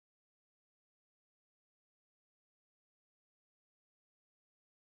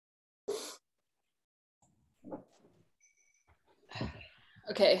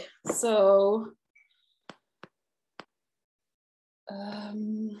Okay, so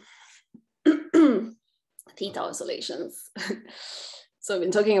theta oscillations. So I've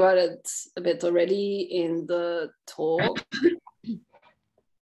been talking about it a bit already in the talk.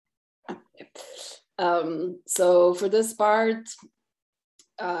 So for this part,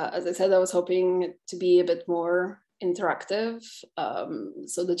 as I said, I was hoping to be a bit more interactive.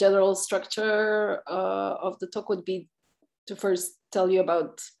 So the general structure of the talk would be to first tell you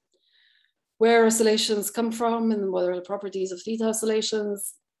about where oscillations come from and what are the properties of theta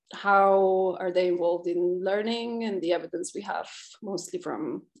oscillations, how are they involved in learning, and the evidence we have mostly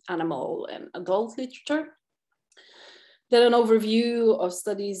from animal and adult literature. Then an overview of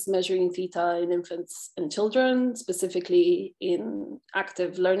studies measuring theta in infants and children, specifically in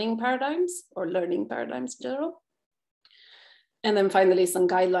active learning paradigms or learning paradigms in general. And then finally, some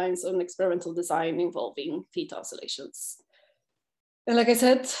guidelines on experimental design involving theta oscillations. And like I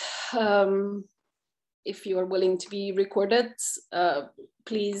said, if you are willing to be recorded,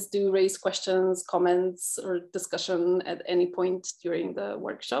 please do raise questions, comments, or discussion at any point during the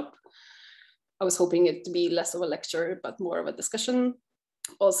workshop. I was hoping it to be less of a lecture, but more of a discussion.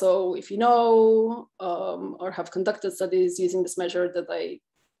 Also, if you know or have conducted studies using this measure that I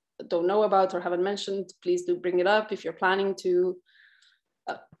don't know about or haven't mentioned, please do bring it up. If you're planning to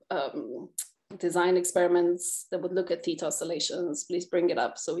design experiments that would look at theta oscillations, please bring it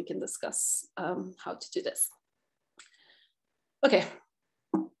up so we can discuss how to do this. Okay.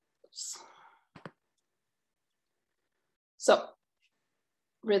 Oops. So,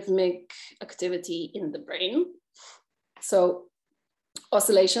 rhythmic activity in the brain. So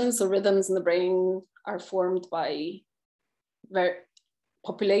oscillations, so rhythms in the brain, are formed by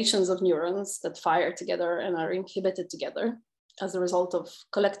populations of neurons that fire together and are inhibited together as a result of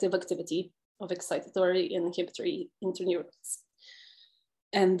collective activity of excitatory and inhibitory interneurons.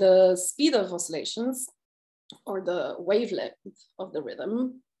 And the speed of oscillations, or the wavelength of the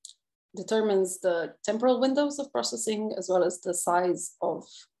rhythm, determines the temporal windows of processing as well as the size of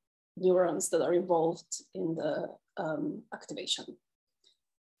neurons that are involved in the activation.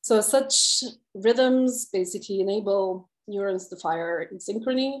 So as such, rhythms basically enable neurons to fire in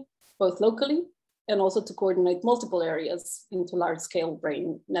synchrony, both locally and also to coordinate multiple areas into large-scale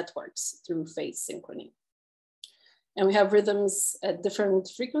brain networks through phase synchrony. And we have rhythms at different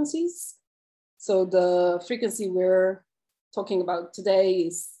frequencies. So the frequency we're talking about today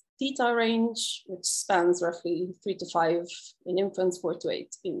is theta range, which spans roughly 3 to 5 in infants, 4 to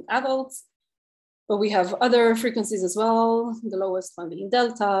 8 in adults. But we have other frequencies as well, the lowest one being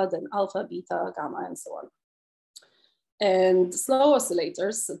delta, then alpha, beta, gamma, and so on. And slow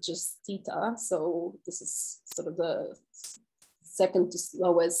oscillators, such as theta, so this is sort of the second to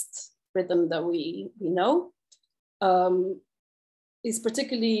slowest rhythm that we know, is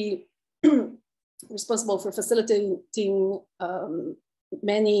particularly responsible for facilitating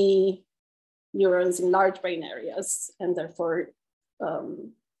many neurons in large brain areas, and therefore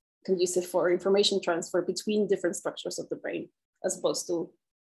conducive for information transfer between different structures of the brain, as opposed to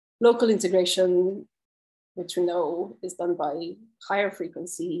local integration, which we know is done by higher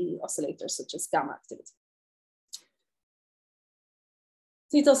frequency oscillators such as gamma activity.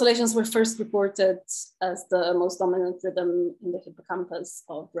 Theta oscillations were first reported as the most dominant rhythm in the hippocampus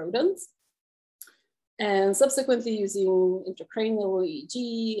of rodents. And subsequently, using intracranial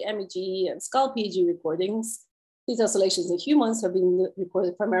EEG, MEG, and scalp EEG recordings, theta oscillations in humans have been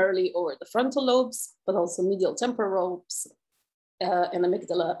recorded primarily over the frontal lobes, but also medial temporal lobes, and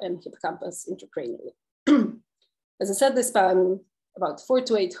amygdala and hippocampus intracranially. As I said, they span about 4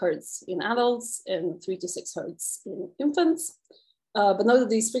 to 8 hertz in adults and 3 to 6 hertz in infants. But note that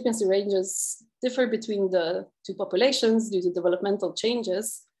these frequency ranges differ between the two populations due to developmental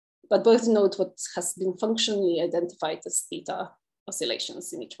changes, but both note what has been functionally identified as theta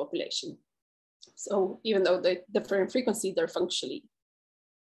oscillations in each population. So even though they differ in frequency, they're functionally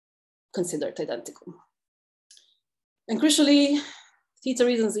considered identical. And crucially, theta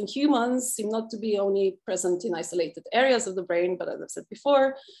regions in humans seem not to be only present in isolated areas of the brain, but as I've said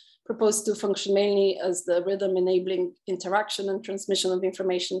before, proposed to function mainly as the rhythm enabling interaction and transmission of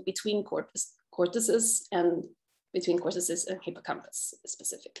information between cortices and between cortices and hippocampus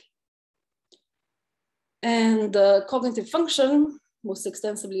specifically. And the cognitive function most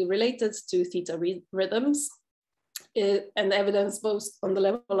extensively related to theta rhythms, and evidence both on the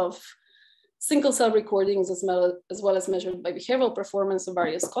level of single cell recordings as well as measured by behavioral performance of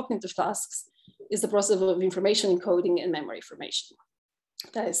various cognitive tasks, is the process of information encoding and memory formation.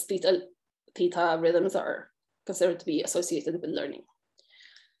 That is, theta rhythms are considered to be associated with learning.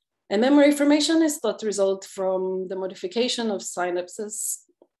 And memory formation is thought to result from the modification of synapses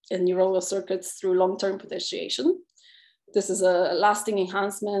and neuronal circuits through long-term potentiation. This is a lasting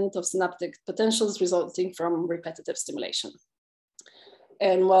enhancement of synaptic potentials resulting from repetitive stimulation.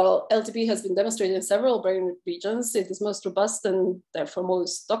 And while LTP has been demonstrated in several brain regions, it is most robust and therefore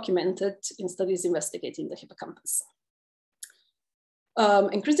most documented in studies investigating the hippocampus.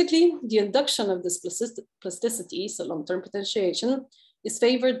 And critically, the induction of this plasticity, so long-term potentiation, is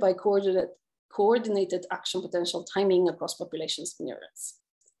favored by coordinated action potential timing across populations of neurons.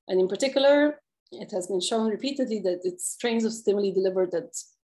 And in particular, it has been shown repeatedly that it's strains of stimuli delivered at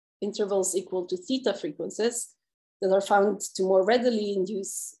intervals equal to theta frequencies that are found to more readily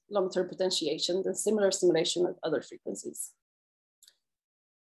induce long-term potentiation than similar stimulation at other frequencies.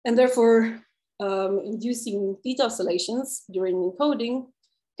 And therefore, inducing theta oscillations during encoding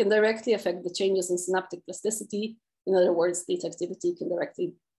can directly affect the changes in synaptic plasticity. In other words, theta activity can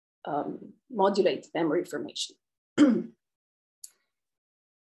directly modulate memory formation.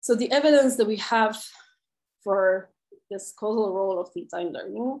 So the evidence that we have for this causal role of theta in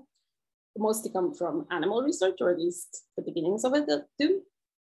learning mostly come from animal research, or at least the beginnings of it that do.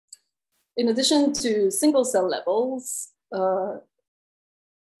 In addition to single cell levels,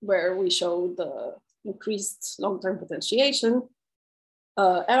 where we show the increased long-term potentiation,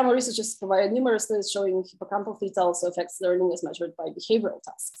 animal researchers provided numerous studies showing hippocampal theta also affects learning as measured by behavioral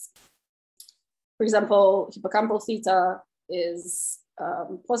tasks. For example, hippocampal theta is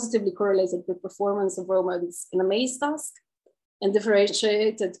positively correlated with performance of romance in a maze task and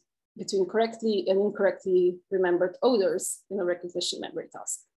differentiated between correctly and incorrectly remembered odors in a recognition memory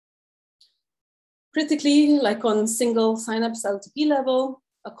task. Critically, like on single synapse LTP level,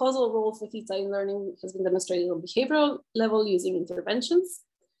 a causal role for theta in learning has been demonstrated on behavioral level using interventions.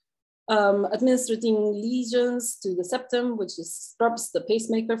 Administering lesions to the septum, which disrupts the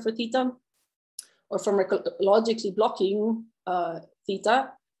pacemaker for theta, or pharmacologically blocking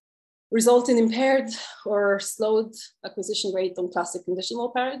theta, result in impaired or slowed acquisition rate on classic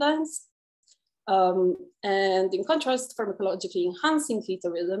conditional paradigms. And in contrast, pharmacologically enhancing theta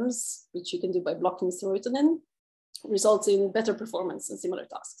rhythms, which you can do by blocking serotonin, results in better performance in similar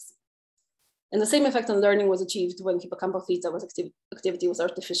tasks. And the same effect on learning was achieved when hippocampal theta activity was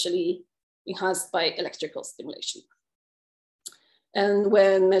artificially enhanced by electrical stimulation. And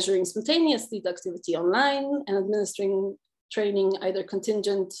when measuring spontaneous theta activity online and administering training either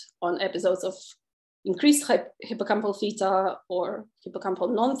contingent on episodes of increased hippocampal theta or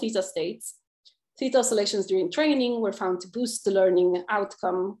hippocampal non-theta states, theta oscillations during training were found to boost the learning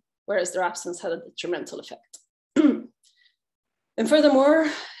outcome, whereas their absence had a detrimental effect. And furthermore,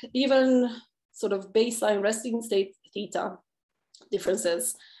 even sort of baseline resting state theta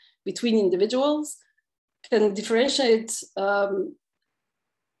differences between individuals can differentiate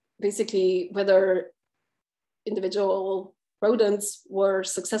basically whether individual rodents were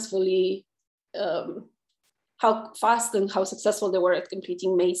successfully, how fast and how successful they were at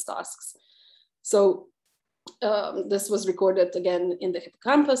completing maze tasks. So this was recorded again in the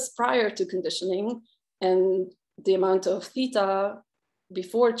hippocampus prior to conditioning, and the amount of theta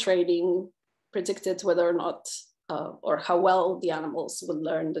before training predicted whether or not, or how well the animals would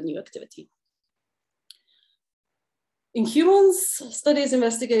learn the new activity. In humans, studies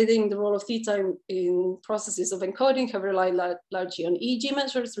investigating the role of theta in processes of encoding have relied largely on EEG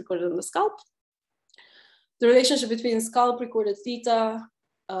measures recorded on the scalp. The relationship between scalp recorded theta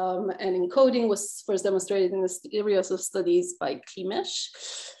and encoding was first demonstrated in a series of studies by Klimesh.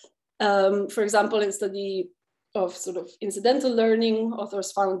 For example, in a study of sort of incidental learning,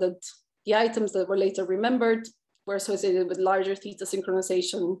 authors found that the items that were later remembered were associated with larger theta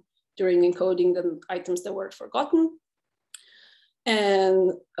synchronization during encoding than items that were forgotten.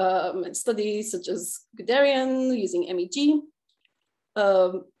 And studies such as Göttingen using MEG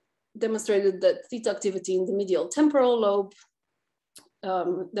demonstrated that theta activity in the medial temporal lobe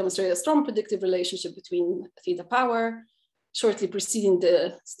demonstrated a strong predictive relationship between theta power shortly preceding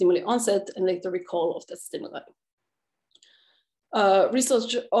the stimuli onset and later recall of that stimuli.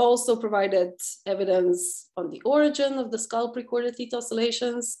 Research also provided evidence on the origin of the scalp recorded theta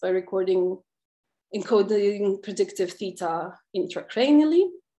oscillations by encoding predictive theta intracranially.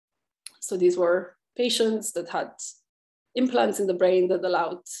 So these were patients that had implants in the brain that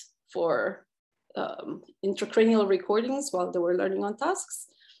allowed for intracranial recordings while they were learning on tasks,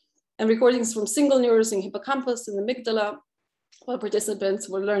 and recordings from single neurons in hippocampus and amygdala while participants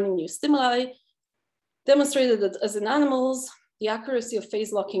were learning new stimuli demonstrated that, as in animals, the accuracy of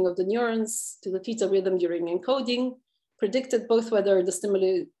phase locking of the neurons to the theta rhythm during encoding predicted both whether the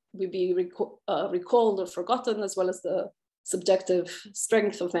stimuli would be recalled or forgotten, as well as the subjective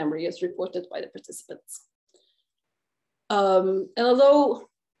strength of memory as reported by the participants. And although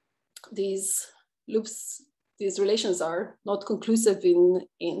these loops, these relations are not conclusive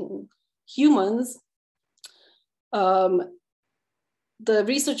in humans, the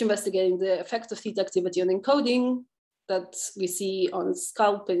research investigating the effect of theta activity on encoding that we see on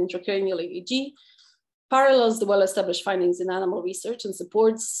scalp and intracranial EEG parallels the well-established findings in animal research and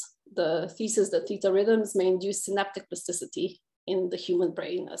supports the thesis that theta rhythms may induce synaptic plasticity in the human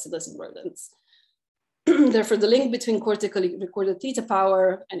brain as it does in rodents. Therefore, the link between cortically recorded theta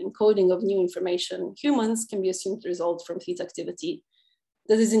power and encoding of new information in humans can be assumed to result from theta activity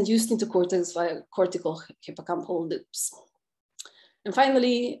that is induced into cortex via cortical hippocampal loops. And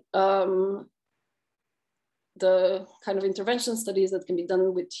finally, the kind of intervention studies that can be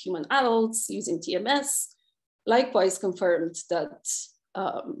done with human adults using TMS likewise confirmed that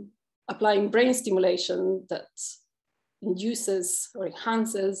applying brain stimulation that induces or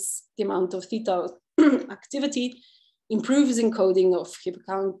enhances the amount of theta activity improves encoding of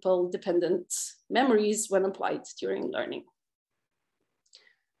hippocampal dependent memories when applied during learning.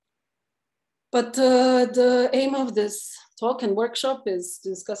 But the aim of this talk and workshop is to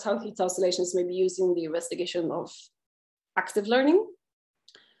discuss how theta oscillations may be used in the investigation of active learning.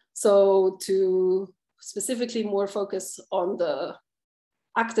 So to specifically more focus on the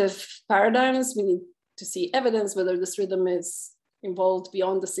active paradigms, we need to see evidence whether this rhythm is involved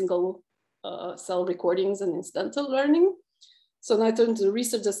beyond the single cell recordings and incidental learning. So now I turn to the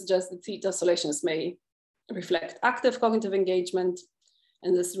research that suggests that theta oscillations may reflect active cognitive engagement,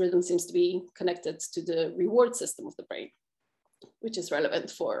 and this rhythm seems to be connected to the reward system of the brain, which is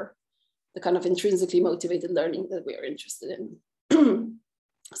relevant for the kind of intrinsically motivated learning that we are interested in.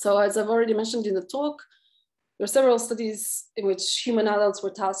 So as I've already mentioned in the talk, there are several studies in which human adults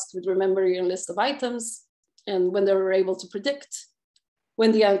were tasked with remembering a list of items, and when they were able to predict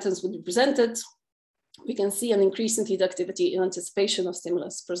when the items would be presented, we can see an increase in theta activity in anticipation of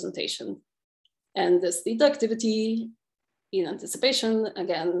stimulus presentation. And this theta activity in anticipation,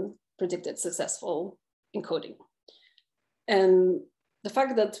 again, predicted successful encoding. And the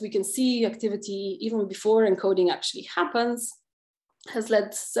fact that we can see activity even before encoding actually happens has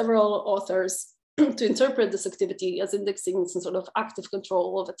led several authors to interpret this activity as indexing some sort of active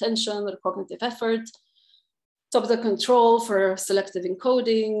control of attention or cognitive effort, top the control for selective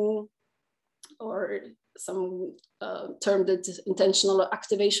encoding, or some termed it intentional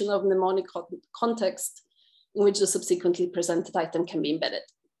activation of mnemonic context in which the subsequently presented item can be embedded.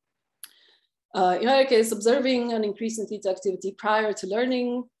 In either case, observing an increase in theta activity prior to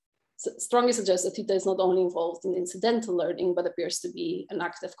learning strongly suggests that theta is not only involved in incidental learning, but appears to be an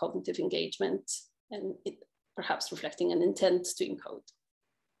active cognitive engagement, and it perhaps reflecting an intent to encode.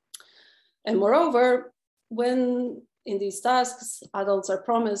 And moreover, when in these tasks, adults are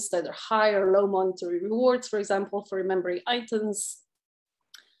promised either high or low monetary rewards, for example, for remembering items,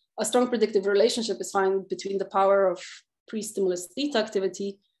 a strong predictive relationship is found between the power of pre-stimulus theta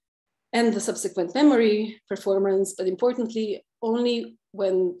activity and the subsequent memory performance, but importantly, only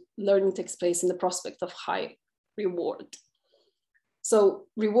when learning takes place in the prospect of high reward. So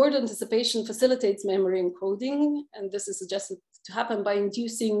reward anticipation facilitates memory encoding, and this is suggested to happen by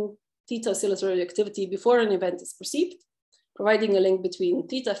inducing theta oscillatory activity before an event is perceived, providing a link between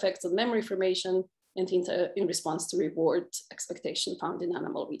theta effects on memory formation and theta in response to reward expectation found in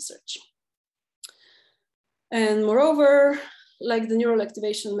animal research. And moreover, like the neural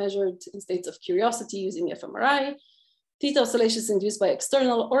activation measured in states of curiosity using fMRI, theta oscillations induced by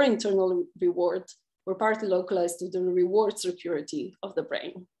external or internal reward were partly localized to the reward circuitry of the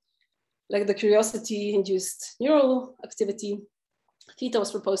brain. Like the curiosity-induced neural activity, theta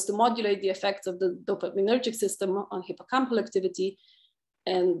was proposed to modulate the effects of the dopaminergic system on hippocampal activity,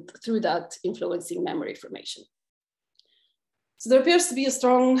 and through that, influencing memory formation. So there appears to be a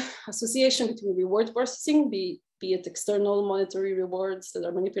strong association between reward processing, be it external monetary rewards that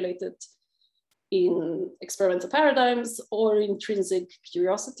are manipulated in experimental paradigms, or intrinsic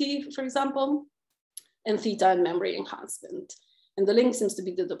curiosity, for example, and theta and memory enhancement. And the link seems to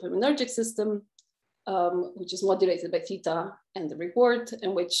be the dopaminergic system, which is modulated by theta and the reward,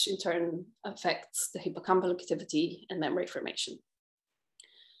 and which in turn affects the hippocampal activity and memory formation.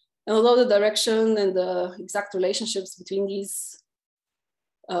 And although the direction and the exact relationships between these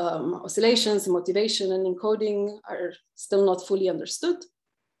oscillations, motivation, and encoding are still not fully understood,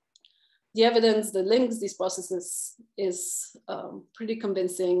 the evidence that links these processes is pretty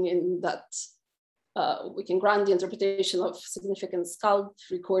convincing in that we can grant the interpretation of significant scalp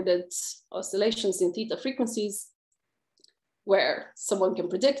recorded oscillations in theta frequencies where someone can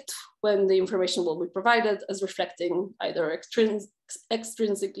predict when the information will be provided as reflecting either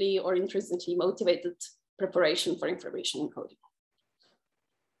extrinsically or intrinsically motivated preparation for information encoding.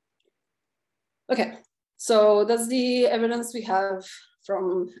 Okay, so that's the evidence we have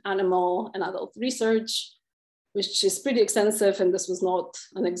from animal and adult research, which is pretty extensive, and this was not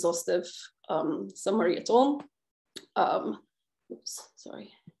an exhaustive summary at all. Oops,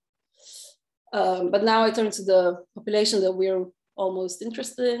 sorry. But now I turn to the population that we're almost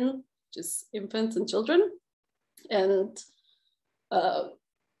interested in, which is infants and children. And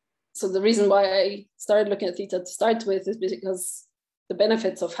so the reason why I started looking at Theta to start with is because the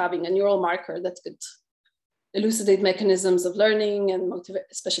benefits of having a neural marker that could elucidate mechanisms of learning and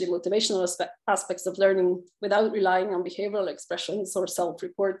especially motivational aspects of learning without relying on behavioral expressions or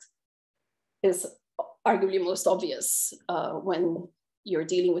self-report is arguably most obvious when you're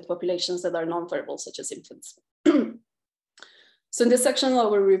dealing with populations that are nonverbal, such as infants. So in this section, I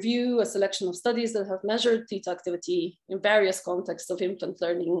will review a selection of studies that have measured Theta activity in various contexts of infant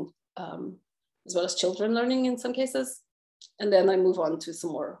learning, as well as children learning in some cases. And then I move on to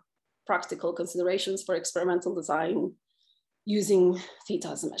some more practical considerations for experimental design using Theta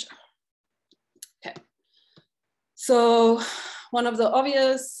as a measure. Okay. So one of the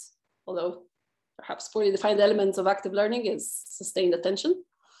obvious, although perhaps poorly defined elements of active learning is sustained attention.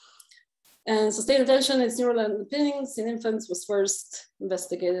 And sustained attention and its neural underpinnings in infants was first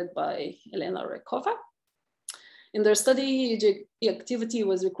investigated by Elena Rekova. In their study, EEG activity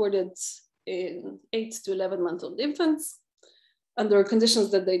was recorded in 8 to 11-month-old infants under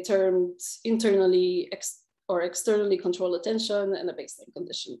conditions that they termed internally or externally controlled attention and a baseline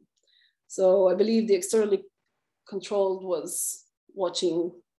condition. So I believe the externally controlled was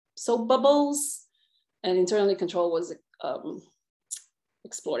watching soap bubbles, and internally controlled was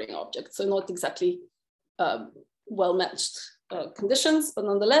exploring objects. So not exactly well-matched conditions, but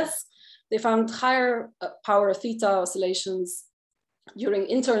nonetheless, they found higher power of Theta oscillations during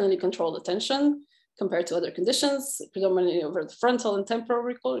internally controlled attention compared to other conditions, predominantly over the frontal and temporal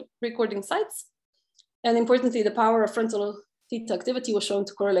recording sites. And importantly, the power of frontal Theta activity was shown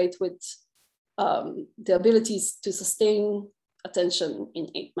to correlate with the abilities to sustain attention in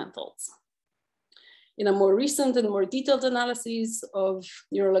 8-month-olds. In a more recent and more detailed analysis of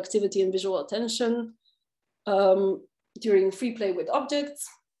neural activity and visual attention during free play with objects,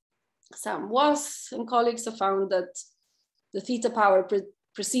 Sam Was and colleagues have found that the Theta power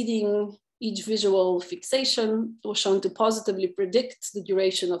preceding each visual fixation was shown to positively predict the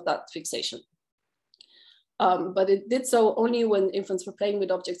duration of that fixation. But it did so only when infants were playing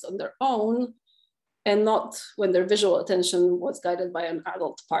with objects on their own and not when their visual attention was guided by an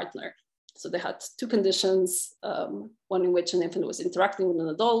adult partner. So they had two conditions, one in which an infant was interacting with an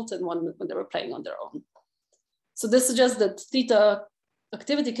adult and one when they were playing on their own. So this suggests that Theta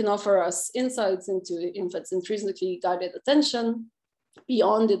activity can offer us insights into infants' intrinsically guided attention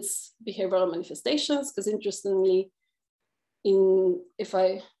beyond its behavioral manifestations, because interestingly,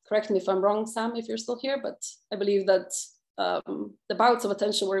 correct me if I'm wrong, Sam, if you're still here, but I believe that the bouts of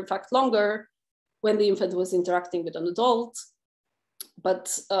attention were in fact longer when the infant was interacting with an adult,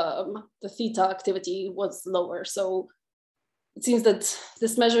 but the Theta activity was lower. So it seems that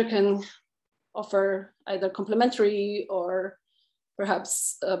this measure can offer either complementary or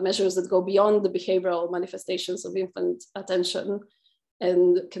perhaps measures that go beyond the behavioral manifestations of infant attention,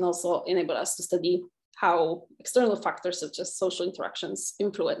 and can also enable us to study how external factors such as social interactions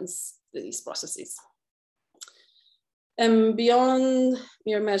influence these processes. And beyond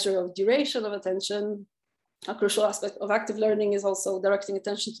mere measure of duration of attention, a crucial aspect of active learning is also directing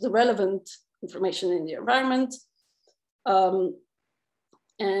attention to the relevant information in the environment.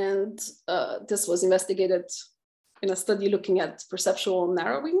 This was investigated in a study looking at perceptual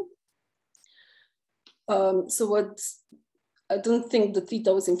narrowing. I don't think the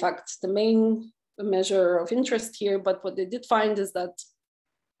Theta was in fact the main measure of interest here, but what they did find is that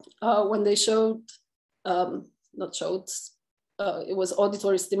when they it was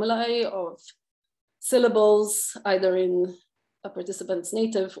auditory stimuli of syllables, either in a participant's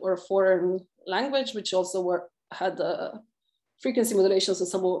native or foreign language, which also had frequency modulation, so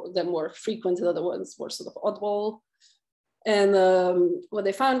some of them were frequent and other ones were sort of oddball. And what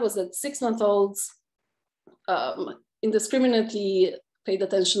they found was that 6-month-olds indiscriminately paid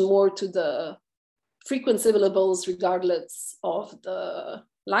attention more to the frequent syllables regardless of the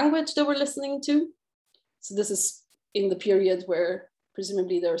language they were listening to. So this is in the period where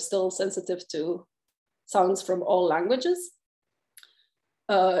presumably they're still sensitive to sounds from all languages.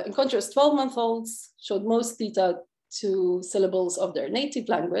 In contrast, 12-month-olds showed most Theta to syllables of their native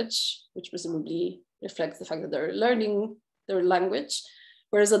language, which presumably reflects the fact that they're learning their language,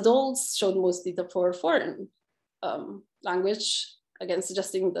 whereas adults showed most Theta for foreign language, again,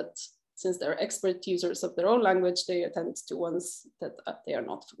 suggesting that since they're expert users of their own language, they attend to ones that they are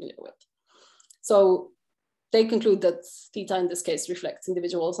not familiar with. So they conclude that Theta in this case reflects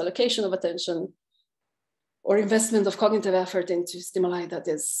individuals' allocation of attention or investment of cognitive effort into stimuli that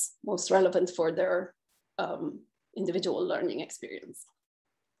is most relevant for their individual learning experience.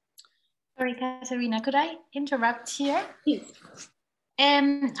 Sorry, Katarina, could I interrupt here? Please.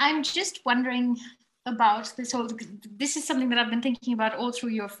 I'm just wondering about this whole, this is something that I've been thinking about all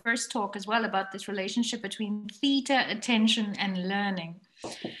through your first talk as well, about this relationship between Theta, attention, and learning.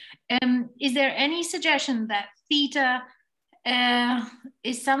 Is there any suggestion that Theta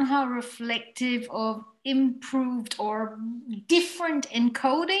is somehow reflective of improved or different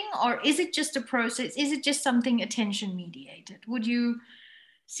encoding, or is it just a process? Is it just something attention mediated? Would you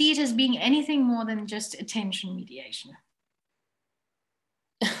see it as being anything more than just attention mediation?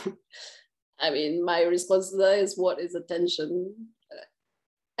 I mean, my response to that is, what is attention?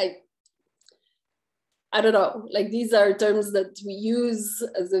 I don't know, like these are terms that we use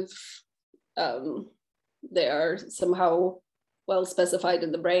as if they are somehow well specified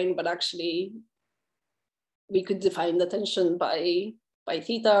in the brain, but actually we could define attention by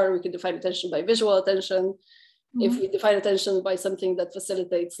Theta, or we could define attention by visual attention. Mm-hmm. If we define attention by something that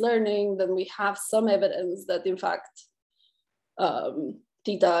facilitates learning, then we have some evidence that in fact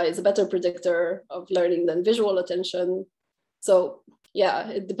Theta is a better predictor of learning than visual attention. So yeah,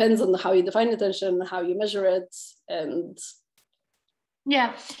 it depends on how you define attention, how you measure it, and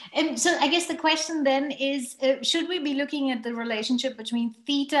yeah. And so I guess the question then is, should we be looking at the relationship between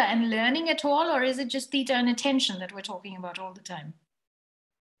Theta and learning at all, or is it just Theta and attention that we're talking about all the time?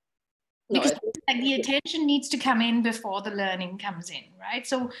 Because like the attention needs to come in before the learning comes in, right?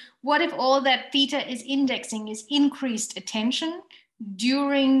 So what if all that Theta is indexing is increased attention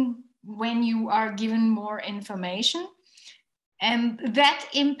during when you are given more information, and that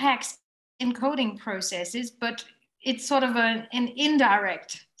impacts encoding processes, but it's sort of an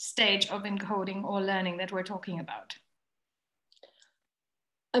indirect stage of encoding or learning that we're talking about?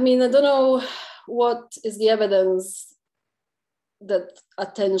 I mean, I don't know what is the evidence that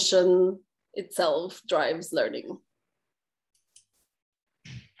attention itself drives learning.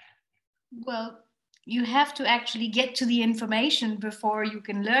 Well, you have to actually get to the information before you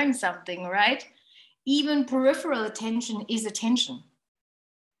can learn something, right? Even peripheral attention is attention.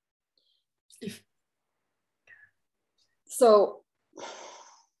 So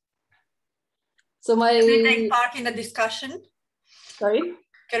my... Can we take part in the discussion? Sorry?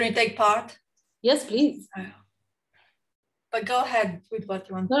 Can we take part? Yes, please. But go ahead with what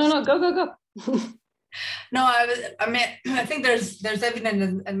you want. No, go. No, I mean, I think there's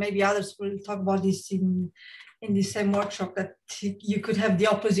evidence, and maybe others will talk about this in the same workshop, that you could have the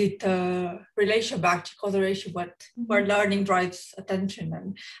opposite relationship, actually correlation, where learning drives attention.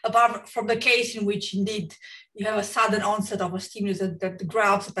 And apart from the case in which indeed you have a sudden onset of a stimulus that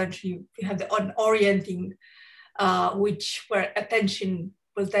grabs attention, you have the unorienting, where attention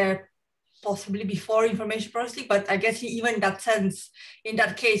was there possibly before information processing, but I guess even in that sense, in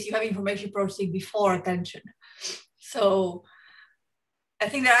that case, you have information processing before attention. So I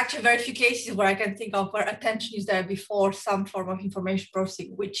think there are actually very few cases where I can think of where attention is there before some form of information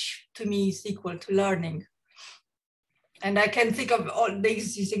processing, which to me is equal to learning. And I can think of all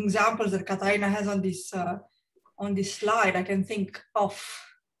these examples that Katarina has on this slide. I can think of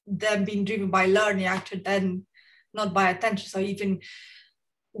them being driven by learning, actually, then not by attention. So even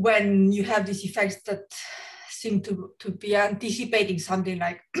when you have these effects that seem to be anticipating something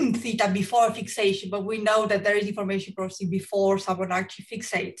like Theta before fixation, but we know that there is information processing before someone actually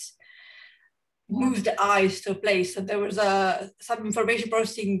fixates, moves the eyes to a place. So there was some information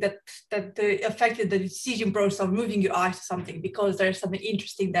processing that affected the decision process of moving your eyes to something, because there's something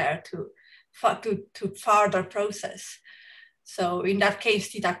interesting there to further process. So in that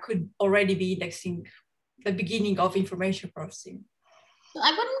case, Theta could already be indexing the beginning of information processing.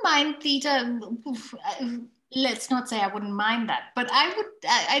 I wouldn't mind Theta. Let's not say I wouldn't mind that, but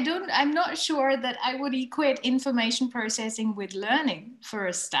I'm not sure that I would equate information processing with learning for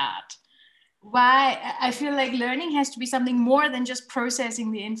a start. Why? I feel like learning has to be something more than just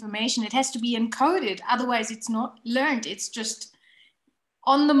processing the information. It has to be encoded. Otherwise, it's not learned. It's just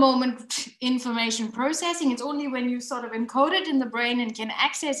on the moment information processing. It's only when you sort of encode it in the brain and can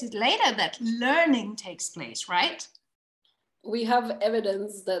access it later that learning takes place, right? We have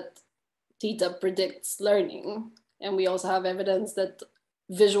evidence that Theta predicts learning, and we also have evidence that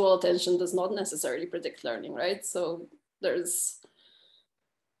visual attention does not necessarily predict learning, right? So there's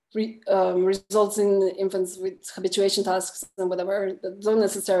results in infants with habituation tasks and whatever, that don't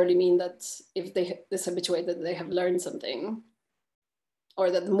necessarily mean that if they dishabituated, they have learned something,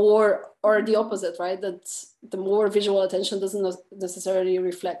 or that more, or the opposite, right? That the more visual attention doesn't necessarily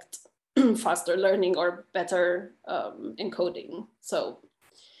reflect faster learning or better encoding. So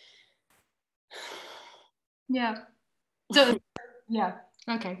yeah. So yeah.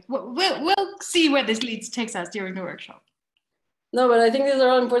 Okay. We'll see where this takes us during the workshop. No, but I think these are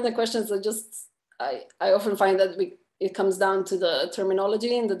all important questions that just, I often find that it comes down to the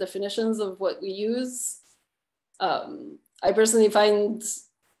terminology and the definitions of what we use. I personally find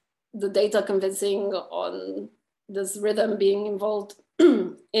the data convincing on this rhythm being involved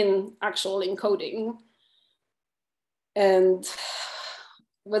in actual encoding. And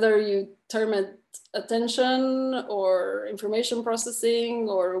whether you term it attention or information processing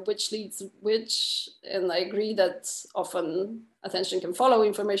or which leads which, and I agree that often attention can follow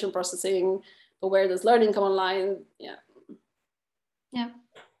information processing, but where does learning come online? Yeah,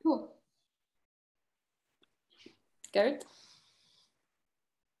 cool. Garrett?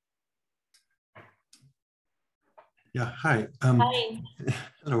 Yeah, hi. Hi.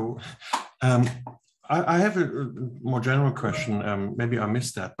 Hello. I have a more general question. Maybe I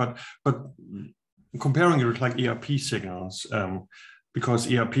missed that, but comparing it with like ERP signals,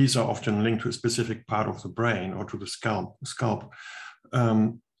 because ERPs are often linked to a specific part of the brain or to the scalp.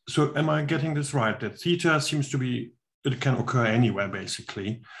 So am I getting this right? That theta seems to be, it can occur anywhere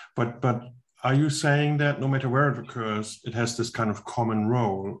basically, but are you saying that no matter where it occurs, it has this kind of common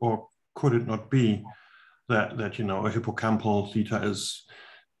role, or could it not be that you know, a hippocampal theta is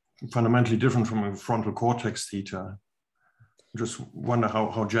fundamentally different from a frontal cortex theta? Just wonder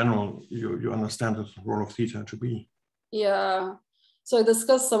how general you understand the role of theta to be. Yeah, so I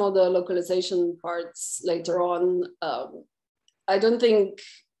discussed some of the localization parts later on. I don't think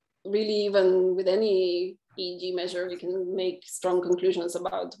really even with any EEG measure, we can make strong conclusions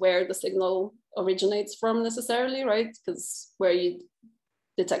about where the signal originates from necessarily, right? Because where you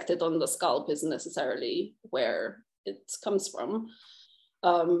detect it on the scalp isn't necessarily where it comes from.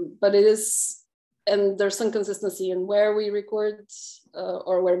 But it is, and there's some consistency in where we record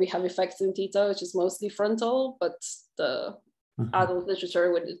or where we have effects in theta, which is mostly frontal, but the adult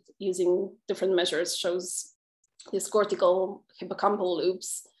literature with using different measures shows these cortical hippocampal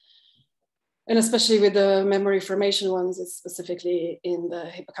loops. And especially with the memory formation ones, it's specifically in the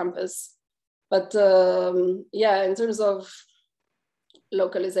hippocampus. But yeah, in terms of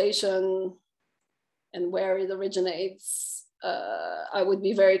localization and where it originates, I would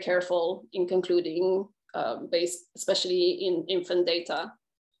be very careful in concluding, based especially in infant data,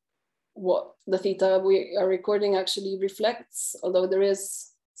 what the theta we are recording actually reflects, although there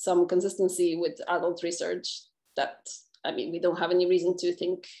is some consistency with adult research that, I mean, we don't have any reason to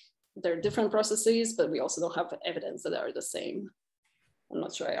think they're different processes, but we also don't have evidence that they are the same. I'm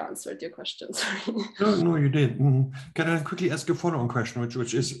not sure I answered your question, sorry. No, you did. Can I quickly ask a follow-on question,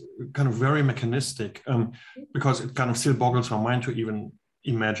 which is kind of very mechanistic, because it kind of still boggles my mind to even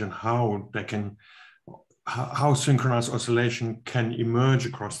imagine how they can, how synchronized oscillation can emerge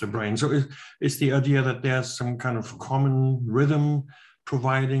across the brain. So is the idea that there's some kind of common rhythm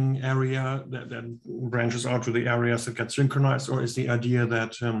providing area that branches out to the areas that get synchronized, or is the idea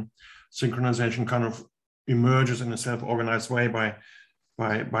that synchronization kind of emerges in a self-organized way by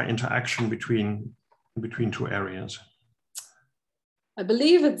interaction between two areas? I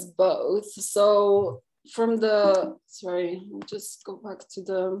believe it's both. So from the, sorry, let me just go back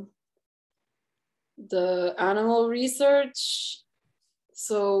to the animal research.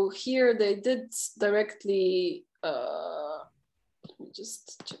 So here they did directly, let me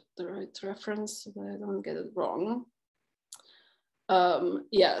just check the right reference so that I don't get it wrong.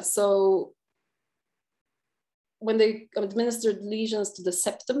 Yeah, so when they administered lesions to the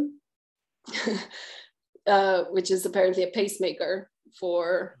septum, which is apparently a pacemaker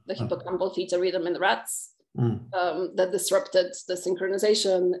for the hippocampal theta rhythm in the rats, that disrupted the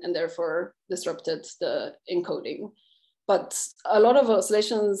synchronization and therefore disrupted the encoding. But a lot of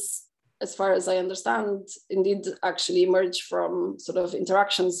oscillations, as far as I understand, indeed actually emerge from sort of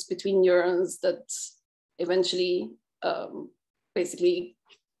interactions between neurons that eventually basically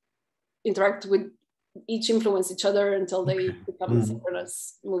interact with each influence each other until they become a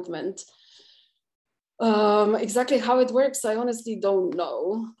synchronous movement. Exactly how it works, I honestly don't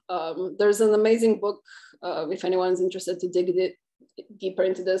know. There's an amazing book, if anyone's interested to dig deeper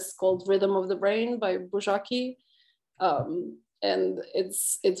into this, called Rhythm of the Brain by Bujaki. And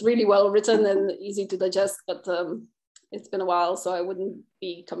it's really well written and easy to digest, but it's been a while, so I wouldn't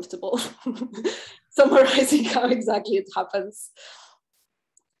be comfortable summarizing how exactly it happens.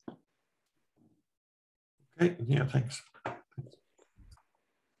 Okay, yeah, thanks.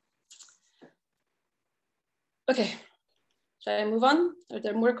 Okay, shall I move on? Are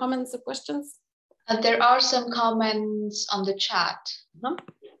there more comments or questions? There are some comments on the chat. Let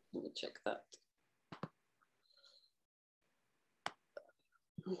me check that.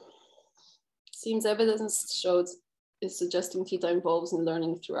 Seems evidence shows is suggesting theta involves in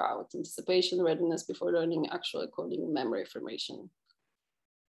learning throughout, anticipation, readiness before learning, actual coding, memory formation.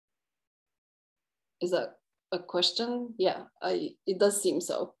 Is that a question? Yeah, it does seem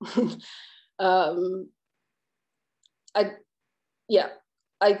so.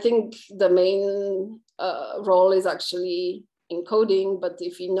 I think the main role is actually encoding, but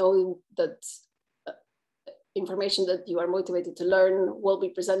if you know that information that you are motivated to learn will be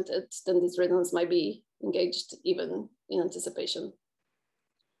presented, then these rhythms might be engaged even in anticipation.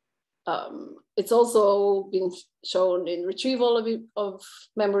 It's also been shown in retrieval of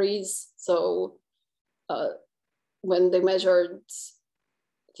memories. So when they measured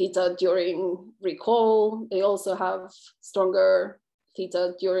theta during recall, they also have stronger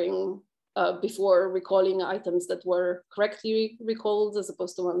theta during before recalling items that were correctly recalled as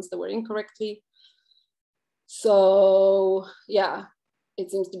opposed to ones that were incorrectly. So yeah,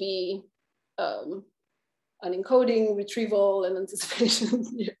 it seems to be an encoding, retrieval, and anticipation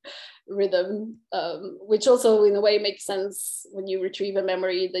rhythm, which also in a way makes sense when you retrieve a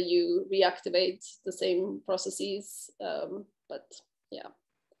memory that you reactivate the same processes, but yeah.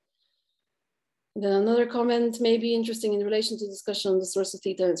 Then another comment may be interesting in relation to discussion on the source of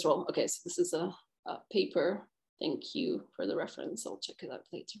theta and its role. Okay, so this is a paper. Thank you for the reference. I'll check it out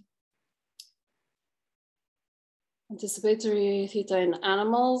later. Anticipatory theta in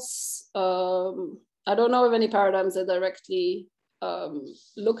animals. I don't know of any paradigms that directly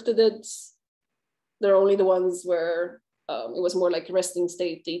looked at it. They're only the ones where it was more like resting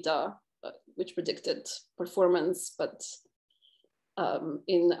state theta, which predicted performance, but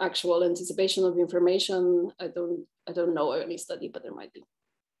in actual anticipation of information, I don't know of any study, but there might be.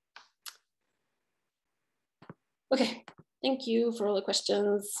 Okay, thank you for all the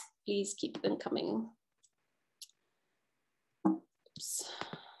questions. Please keep them coming. Oops.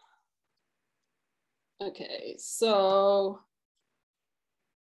 Okay, so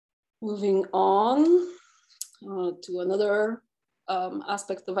moving on to another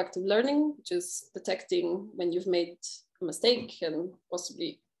aspect of active learning, which is detecting when you've made a mistake and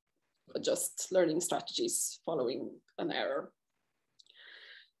possibly adjust learning strategies following an error.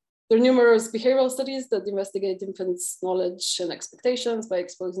 There are numerous behavioral studies that investigate infants' knowledge and expectations by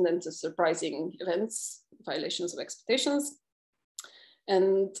exposing them to surprising events, violations of expectations.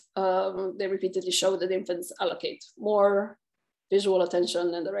 And they repeatedly show that infants allocate more visual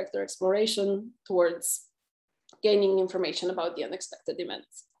attention and direct their exploration towards gaining information about the unexpected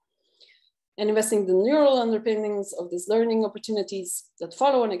events. And investigating the neural underpinnings of these learning opportunities that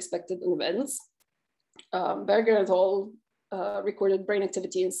follow unexpected events, Berger et al. Recorded brain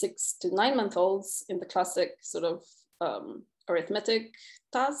activity in 6 to 9 month olds in the classic sort of arithmetic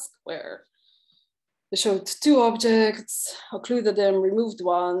task where they showed 2 objects, occluded them, removed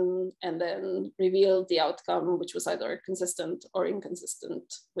one, and then revealed the outcome, which was either consistent or inconsistent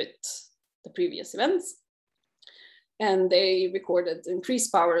with the previous events. And they recorded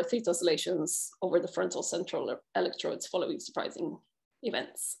increased power theta oscillations over the frontal central electrodes following surprising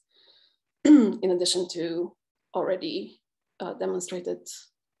events, in addition to already demonstrated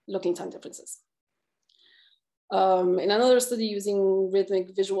looking time differences. In another study using rhythmic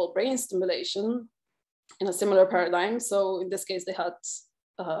visual brain stimulation in a similar paradigm, so in this case they had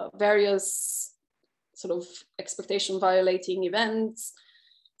various sort of expectation violating events.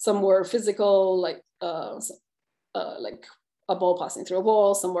 Some were physical, like a ball passing through a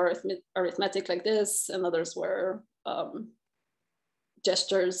wall, some were arithmetic like this, and others were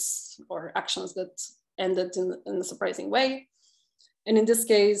gestures or actions that ended in a surprising way. And in this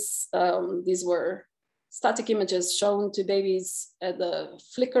case, these were static images shown to babies at the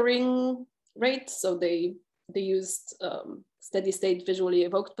flickering rate. So they used steady state visually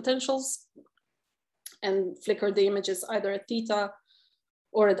evoked potentials and flickered the images either at theta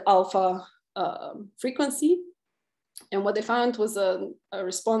or at alpha frequency. And what they found was a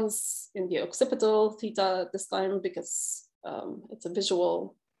response in the occipital theta this time, because it's a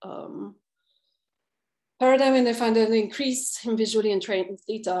visual paradigm, and they found an increase in visually entrained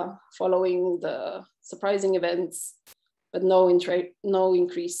theta following the surprising events, but no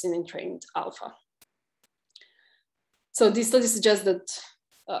increase in entrained alpha. So these studies suggest that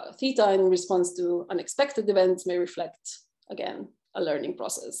theta in response to unexpected events may reflect, again, a learning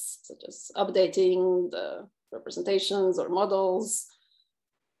process, such as updating the representations or models.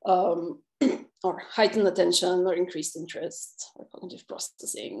 or heightened attention or increased interest or cognitive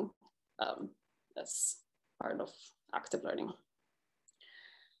processing as part of active learning.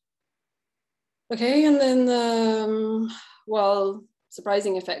 Okay, and then, well,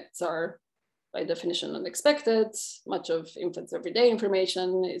 surprising effects are by definition unexpected. Much of infants' everyday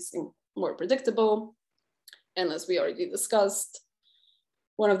information is more predictable. And as we already discussed,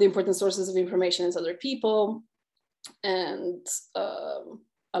 one of the important sources of information is other people. And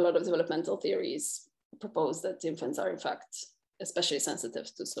a lot of developmental theories propose that infants are in fact especially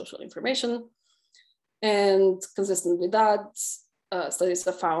sensitive to social information. And consistent with that, studies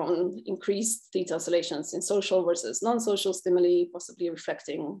have found increased theta oscillations in social versus non-social stimuli, possibly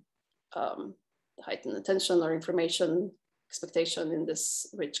reflecting heightened attention or information expectation in this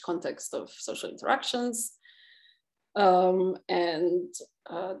rich context of social interactions. And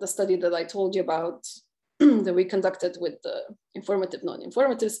the study that I told you about that we conducted with the informative,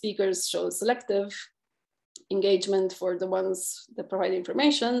 non-informative speakers shows selective engagement for the ones that provide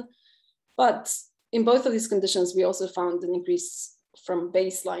information. But in both of these conditions, we also found an increase from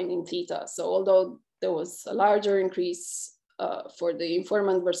baseline in theta. So although there was a larger increase for the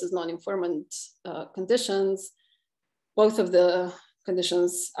informant versus non-informant conditions, both of the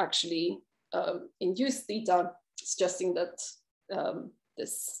conditions actually induced theta, suggesting that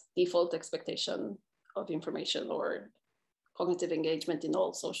this default expectation of information or cognitive engagement in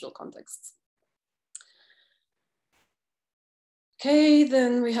all social contexts. Okay,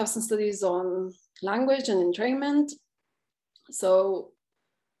 then we have some studies on language and entrainment. So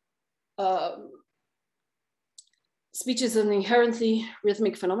speech is an inherently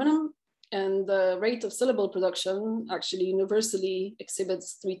rhythmic phenomenon, and the rate of syllable production actually universally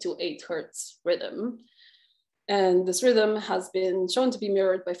exhibits 3 to 8 hertz rhythm. And this rhythm has been shown to be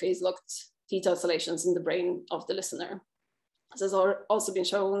mirrored by phase-locked theta oscillations in the brain of the listener. It has also been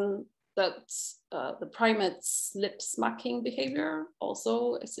shown that the primate's lip smacking behavior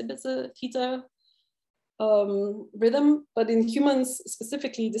also exhibits a theta rhythm, but in humans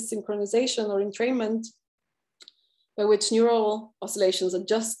specifically, this synchronization or entrainment by which neural oscillations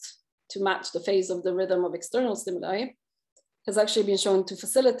adjust to match the phase of the rhythm of external stimuli has actually been shown to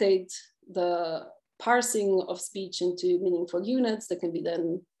facilitate the parsing of speech into meaningful units that can be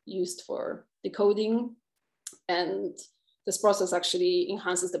then used for decoding. And this process actually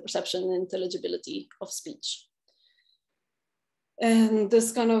enhances the perception and intelligibility of speech. And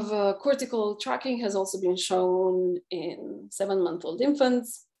this kind of cortical tracking has also been shown in 7-month-old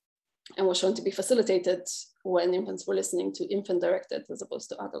infants and was shown to be facilitated when infants were listening to infant-directed as opposed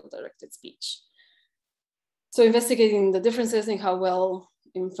to adult-directed speech. So investigating the differences in how well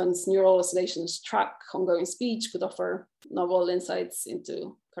infants' neural oscillations track ongoing speech could offer novel insights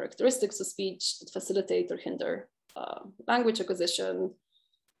into characteristics of speech that facilitate or hinder language acquisition,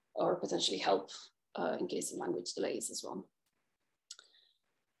 or potentially help in case of language delays as well.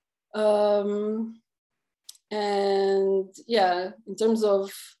 And yeah, in terms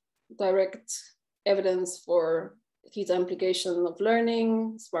of direct evidence for theta implication of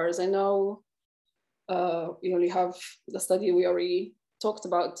learning, as far as I know, we only have the study we already talked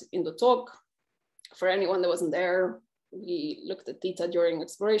about in the talk. For anyone that wasn't there, we looked at theta during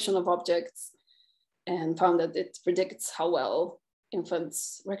exploration of objects and found that it predicts how well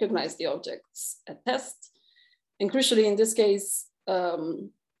infants recognize the objects at test. And crucially, in this case,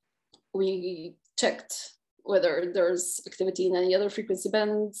 we checked whether there's activity in any other frequency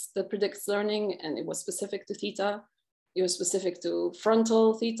bands that predicts learning, and it was specific to theta. It was specific to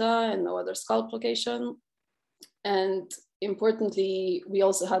frontal theta and no other scalp location. And importantly, we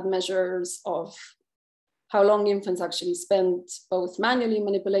also had measures of how long infants actually spent both manually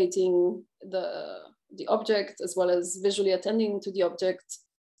manipulating the object as well as visually attending to the object.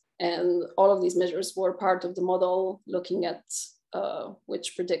 And all of these measures were part of the model looking at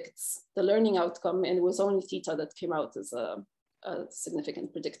which predicts the learning outcome. And it was only theta that came out as a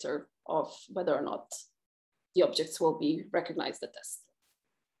significant predictor of whether or not the objects will be recognized at test.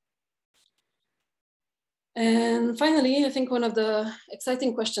 And finally, I think one of the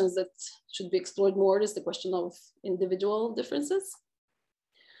exciting questions that should be explored more is the question of individual differences.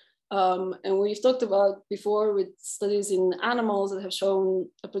 And we've talked about before with studies in animals that have shown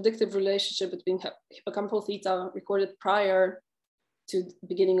a predictive relationship between hippocampal theta recorded prior to the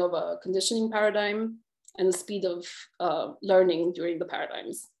beginning of a conditioning paradigm and the speed of learning during the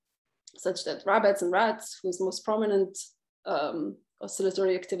paradigms, such that rabbits and rats, whose most prominent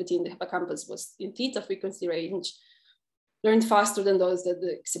oscillatory activity in the hippocampus was in theta frequency range, learned faster than those that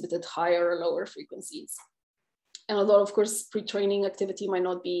exhibited higher or lower frequencies. And although, of course, pre-training activity might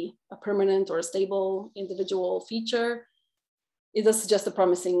not be a permanent or a stable individual feature, it does suggest a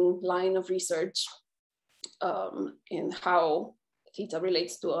promising line of research in how theta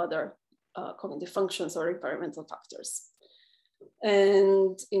relates to other cognitive functions or environmental factors.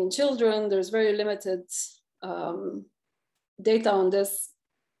 And in children, there's very limited data on this,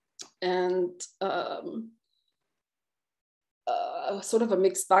 and sort of a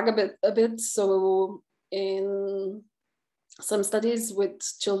mixed bag a bit. So in some studies with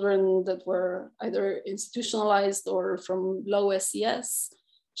children that were either institutionalized or from low SES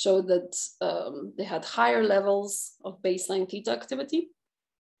showed that they had higher levels of baseline theta activity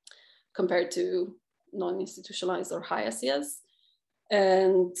compared to non-institutionalized or high SES.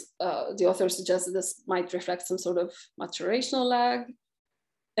 And the author suggested this might reflect some sort of maturational lag.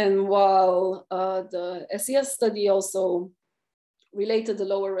 And while the SES study also related the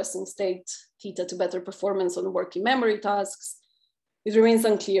lower resting state theta to better performance on working memory tasks, it remains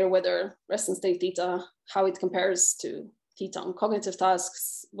unclear whether resting state theta, how it compares to theta on cognitive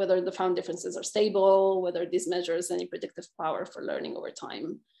tasks, whether the found differences are stable, whether this measures any predictive power for learning over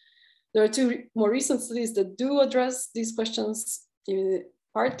time. There are two more recent studies that do address these questions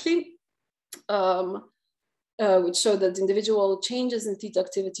partly, which show that individual changes in theta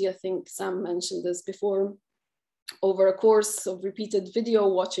activity, I think Sam mentioned this before, over a course of repeated video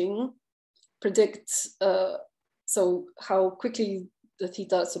watching predict, so how quickly the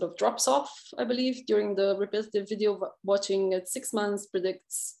theta sort of drops off, I believe, during the repetitive video watching at 6 months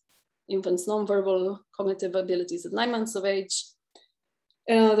predicts infants' nonverbal cognitive abilities at 9 months of age.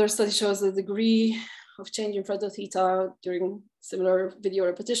 Another study shows the degree of change in frontal theta during similar video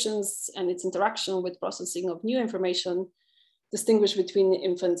repetitions and its interaction with processing of new information distinguish between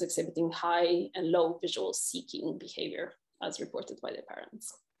infants exhibiting high and low visual seeking behavior as reported by their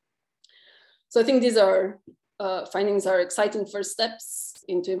parents. So I think these are findings are exciting first steps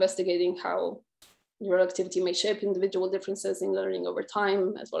into investigating how neural activity may shape individual differences in learning over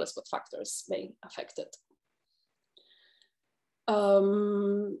time, as well as what factors may affect it.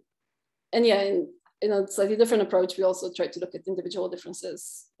 And yeah, in a slightly different approach, we also try to look at individual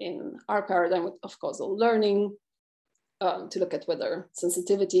differences in our paradigm of causal learning, to look at whether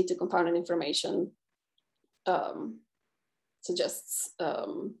sensitivity to compounded information suggests,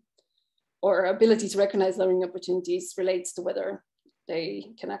 or ability to recognize learning opportunities relates to whether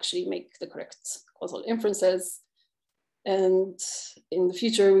they can actually make the correct causal inferences. And in the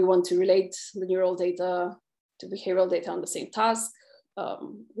future, we want to relate the neural data to behavioral data on the same task.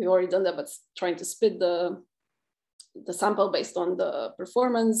 We've already done that, but trying to split the sample based on the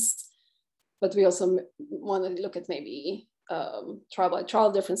performance. But we also want to look at maybe trial by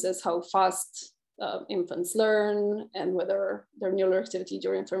trial differences, how fast infants learn, and whether their neural activity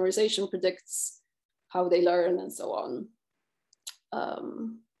during memorization predicts how they learn, and so on.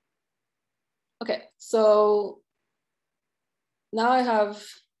 Okay, so now I have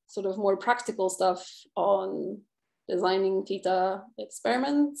sort of more practical stuff on designing theta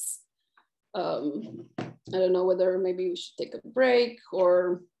experiments. I don't know whether maybe we should take a break,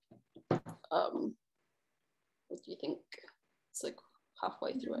 or what do you think? It's like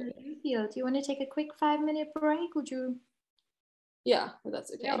halfway through. Do you want to take a quick 5-minute break? Would you? Yeah,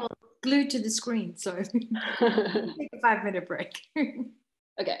 that's okay. Yeah, glued to the screen, so take a 5-minute break.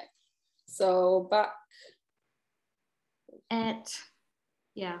 Okay, so back at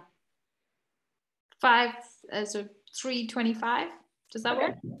 3:25. Does that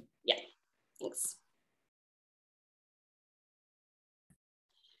work? Yeah, thanks.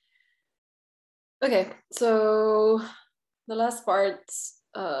 Okay, so the last part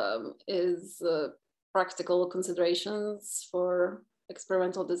is practical considerations for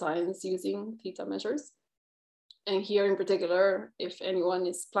experimental designs using theta measures. And here in particular, if anyone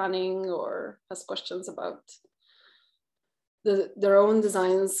is planning or has questions about their own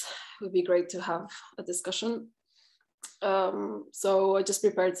designs, it would be great to have a discussion. So I just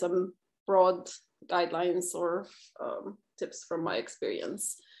prepared some broad guidelines or tips from my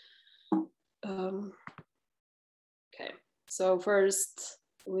experience. Okay, so first,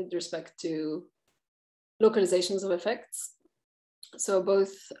 with respect to localizations of effects. So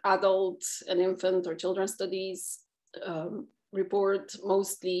both adult and infant or children studies report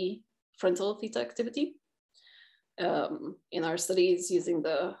mostly frontal theta activity. In our studies using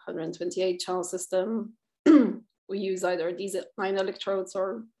the 128 channel system, we use either these 9 electrodes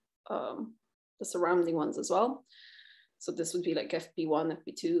or the surrounding ones as well. So this would be like FP1,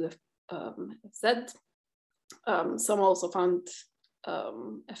 FP2, FZ. Some also found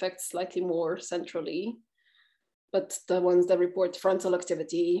effects slightly more centrally, but the ones that report frontal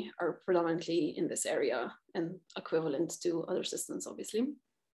activity are predominantly in this area and equivalent to other systems, obviously.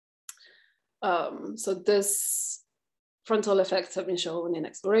 So this frontal effects have been shown in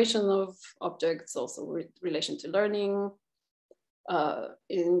exploration of objects, also relation to learning,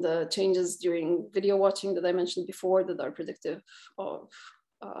 in the changes during video watching that I mentioned before that are predictive of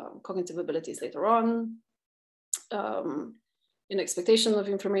cognitive abilities later on, in expectation of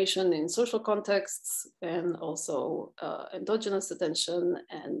information in social contexts, and also endogenous attention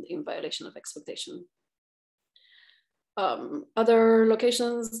and in violation of expectation. Other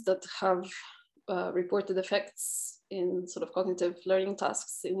locations that have reported effects in sort of cognitive learning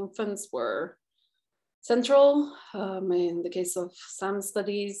tasks in infants were central, in the case of SAM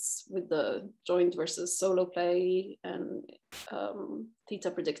studies with the joint versus solo play and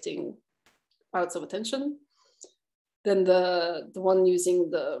Theta predicting bouts of attention. Then the one using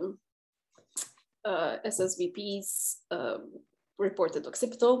the SSVPs reported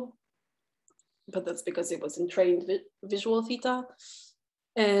occipital, but that's because it was in trained visual Theta.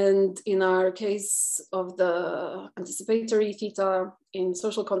 And in our case of the anticipatory Theta, in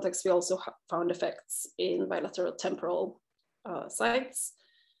social context, we also found effects in bilateral temporal sites.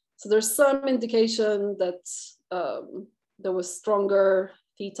 So there's some indication that there was stronger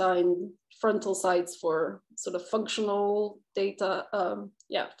Theta in frontal sites for sort of functional data,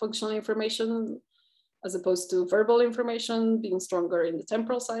 functional information, as opposed to verbal information being stronger in the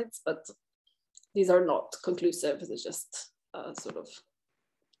temporal sites, but these are not conclusive. It's just sort of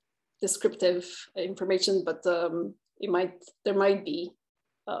descriptive information, but there might be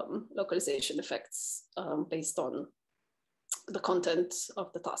localization effects based on the content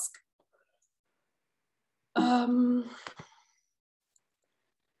of the task.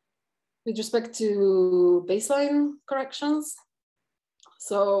 With respect to baseline corrections,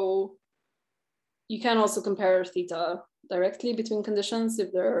 so you can also compare Theta directly between conditions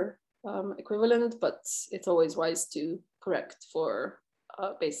if they're equivalent, but it's always wise to correct for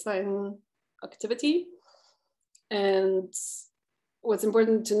baseline activity. And what's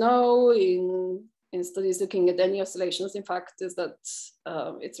important to know in studies looking at any oscillations, in fact, is that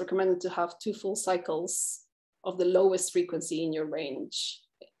it's recommended to have 2 full cycles of the lowest frequency in your range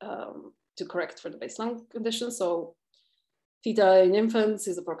to correct for the baseline condition. So Theta in infants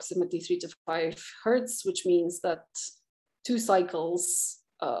is approximately 3 to 5 hertz, which means that 2 cycles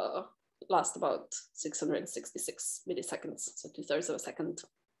last about 666 milliseconds, so 2/3 of a second.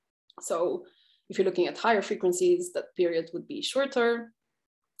 So if you're looking at higher frequencies, that period would be shorter.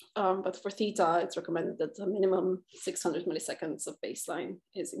 But for Theta, it's recommended that a minimum 600 milliseconds of baseline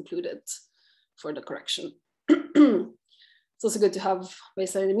is included for the correction. It's also good to have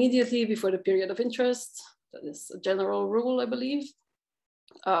baseline immediately before the period of interest. That is a general rule, I believe.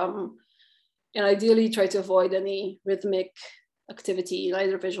 And ideally try to avoid any rhythmic activity in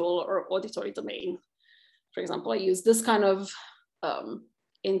either visual or auditory domain. For example, I use this kind of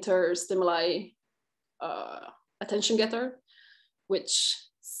inter-stimuli attention getter, which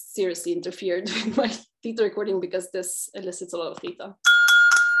seriously interfered with my Theta recording because this elicits a lot of Theta.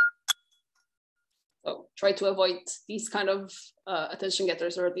 So try to avoid these kind of attention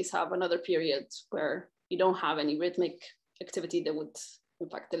getters, or at least have another period where you don't have any rhythmic activity that would in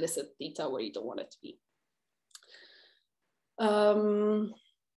fact elicit Theta where you don't want it to be.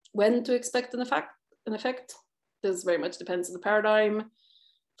 When to expect an effect? This very much depends on the paradigm.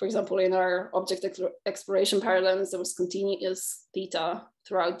 For example, in our object exploration paradigms, there was continuous Theta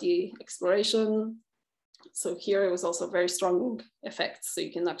throughout the exploration. So here it was also very strong effects. So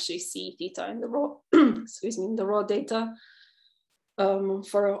you can actually see Theta in the raw, in the raw data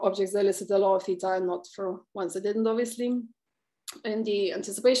for objects that elicit a lot of Theta and not for ones that didn't, obviously. In the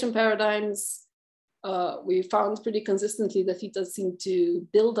anticipation paradigms, we found pretty consistently that Theta seemed to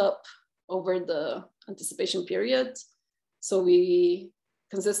build up over the anticipation period. So we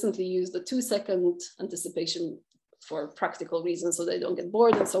consistently use the 2-second anticipation for practical reasons so they don't get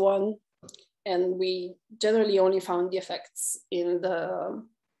bored and so on. And we generally only found the effects in the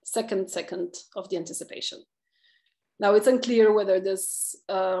second of the anticipation. Now it's unclear whether this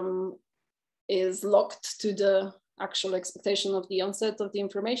is locked to the actual expectation of the onset of the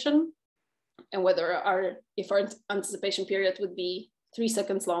information, and whether if our anticipation period would be 3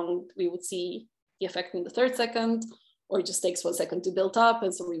 seconds long, we would see the effect in the 3rd second, or it just takes 1 second to build up,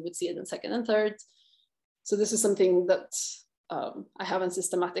 and so we would see it in 2nd and 3rd. So this is something that I haven't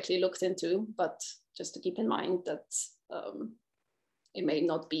systematically looked into, but just to keep in mind that it may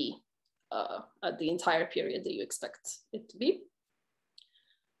not be at the entire period that you expect it to be.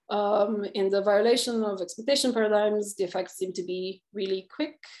 In the violation of expectation paradigms, the effects seem to be really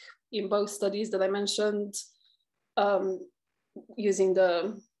quick in both studies that I mentioned, using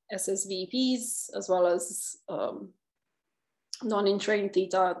the SSVPs as well as non-entrained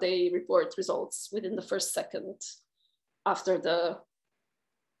Theta. They report results within the 1st second after the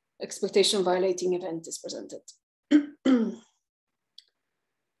expectation violating event is presented.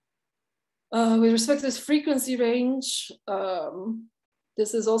 With respect to this frequency range,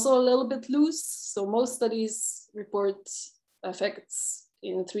 this is also a little bit loose. So most studies report effects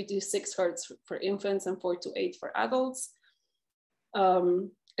in 3 to 6 hertz for infants and 4 to 8 for adults.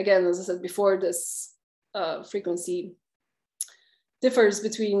 Again, as I said before, this frequency differs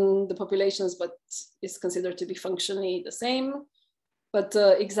between the populations, but is considered to be functionally the same. But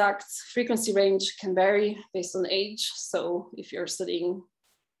the exact frequency range can vary based on age. So if you're studying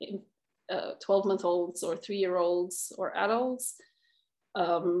 12-month-olds or 3-year-olds or adults,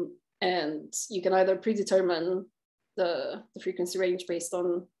 and you can either predetermine the frequency range based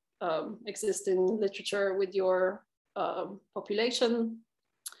on existing literature with your population.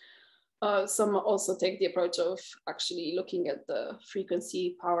 Some also take the approach of actually looking at the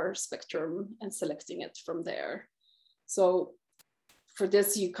frequency power spectrum and selecting it from there. So for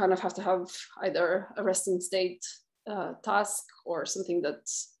this, you kind of have to have either a resting state task or something that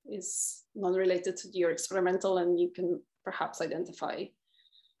is non-related to your experimental, and you can perhaps identify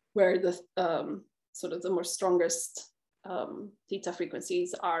where the sort of the more strongest theta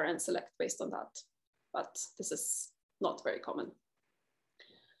frequencies are and select based on that. But this is not very common.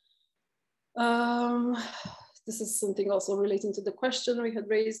 This is something also relating to the question we had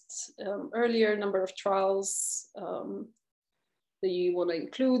raised earlier, number of trials that you want to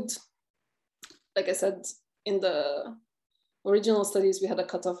include. Like I said, in the original studies, we had a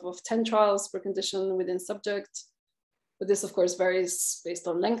cutoff of 10 trials per condition within subject. But this, of course, varies based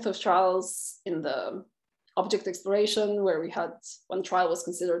on length of trials. In the object exploration, where we had one trial was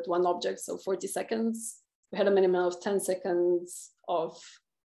considered one object, so 40 seconds, we had a minimum of 10 seconds of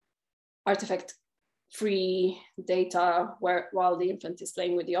artifact-free data while the infant is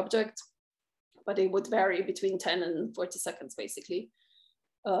playing with the object, but it would vary between 10 and 40 seconds, basically.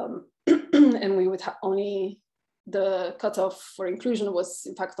 And we would only, the cutoff for inclusion was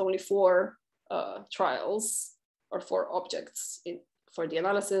in fact only 4 trials or 4 objects for the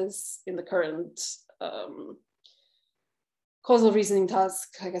analysis. In the current causal reasoning task,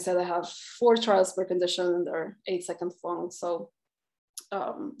 like I said, I have 4 trials per condition and they're 8 seconds long. So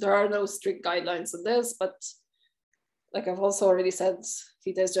there are no strict guidelines on this, but like I've also already said,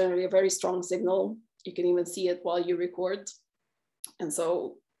 theta is generally a very strong signal. You can even see it while you record. And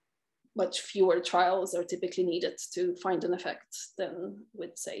so much fewer trials are typically needed to find an effect than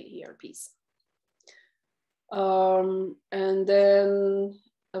with, say, ERPs. And then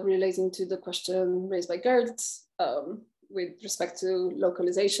relating to the question raised by Gert, with respect to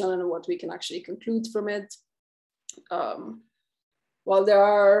localization and what we can actually conclude from it. While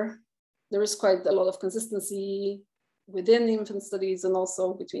there is quite a lot of consistency within infant studies and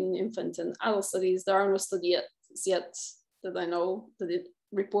also between infant and adult studies, there are no studies yet that I know that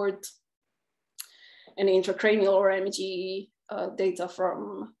report any intracranial or MEG data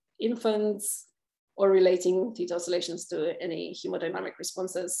from infants or relating theta oscillations to any hemodynamic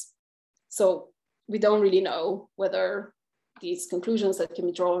responses. So we don't really know whether these conclusions that can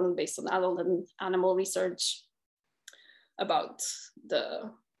be drawn based on adult and animal research about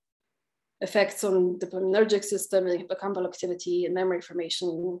the effects on the dopaminergic system and hippocampal activity and memory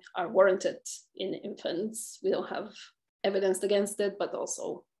formation are warranted in infants. We don't have evidence against it, but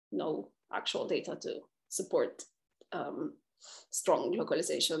also no actual data to support strong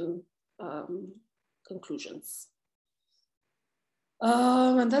localization conclusions.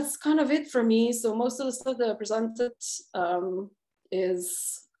 And that's kind of it for me. So most of the stuff that I presented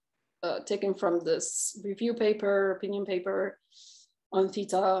is taken from this review paper, opinion paper on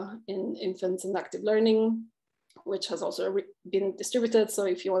theta in infants and active learning, which has also been distributed. So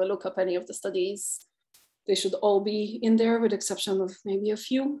if you want to look up any of the studies, they should all be in there with the exception of maybe a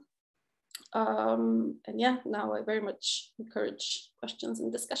few. And yeah, now I very much encourage questions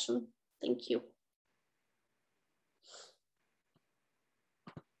and discussion. Thank you.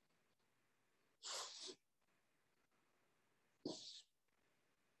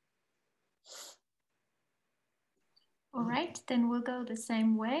 All right, then we'll go the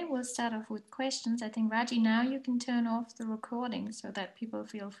same way. We'll start off with questions. I think, Raji, now you can turn off the recording so that people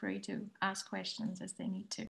feel free to ask questions as they need to.